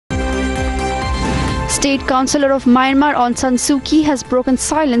State Councillor of Myanmar Aung San Suu Kyi has broken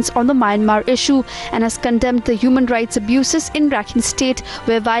silence on the Myanmar issue and has condemned the human rights abuses in Rakhine State,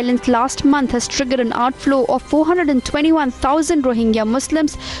 where violence last month has triggered an outflow of 421,000 Rohingya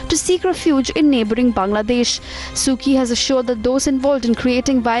Muslims to seek refuge in neighbouring Bangladesh. Suu Kyi has assured that those involved in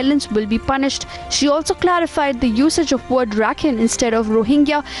creating violence will be punished. She also clarified the usage of word Rakhine instead of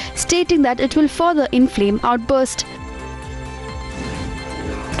Rohingya, stating that it will further inflame outburst.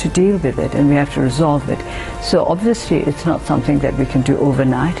 To deal with it, and we have to resolve it. So obviously it's not something that we can do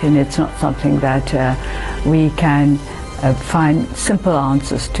overnight, and it's not something that we can find simple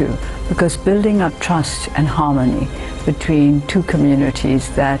answers to, because building up trust and harmony between two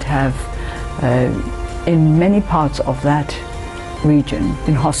communities that have in many parts of that region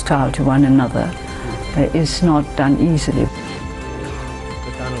been hostile to one another is not done easily.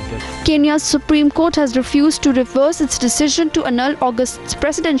 Kenya's Supreme Court has refused to reverse its decision to annul August's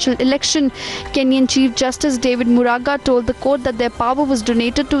presidential election. Kenyan Chief Justice David Muraga told the court that their power was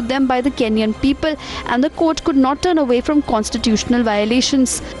donated to them by the Kenyan people and the court could not turn away from constitutional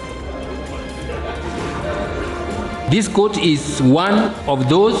violations. This court is one of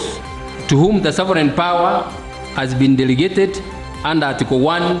those to whom the sovereign power has been delegated under Article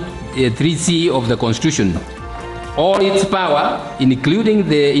 1(3)(c) of the Constitution. All its power, including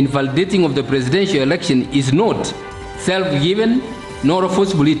the invalidating of the presidential election, is not self-given nor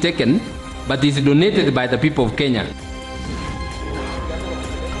forcibly taken, but is donated by the people of Kenya.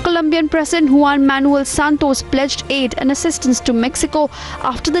 Colombian President Juan Manuel Santos pledged aid and assistance to Mexico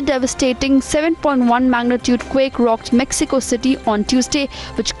after the devastating 7.1 magnitude quake rocked Mexico City on Tuesday,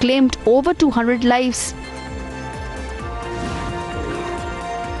 which claimed over 200 lives.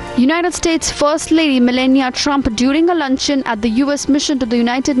 United States First Lady Melania Trump, during a luncheon at the U.S. mission to the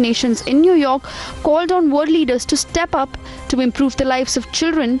United Nations in New York, called on world leaders to step up to improve the lives of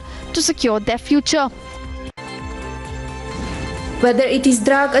children to secure their future. Whether it is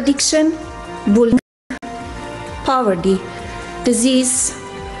drug addiction, bullying, poverty, disease,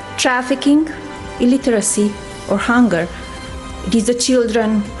 trafficking, illiteracy, or hunger, it is the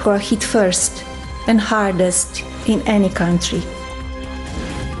children who are hit first and hardest in any country.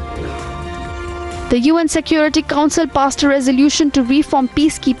 The UN Security Council passed a resolution to reform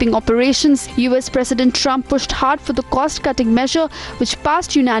peacekeeping operations. US President Trump pushed hard for the cost-cutting measure, which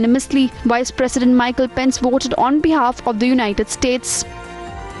passed unanimously. Vice President Michael Pence voted on behalf of the United States.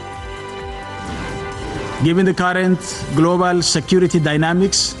 Given the current global security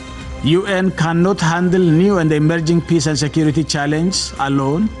dynamics, UN cannot handle new and emerging peace and security challenges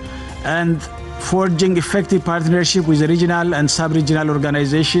alone, and forging effective partnership with regional and sub-regional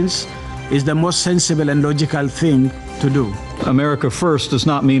organizations is the most sensible and logical thing to do. America first does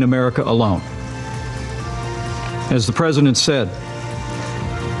not mean America alone. As the President said,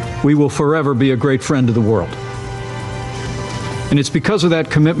 we will forever be a great friend to the world. And it's because of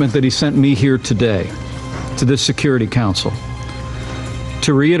that commitment that he sent me here today to this Security Council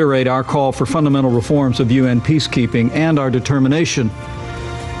to reiterate our call for fundamental reforms of UN peacekeeping and our determination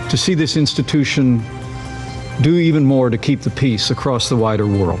to see this institution do even more to keep the peace across the wider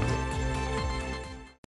world.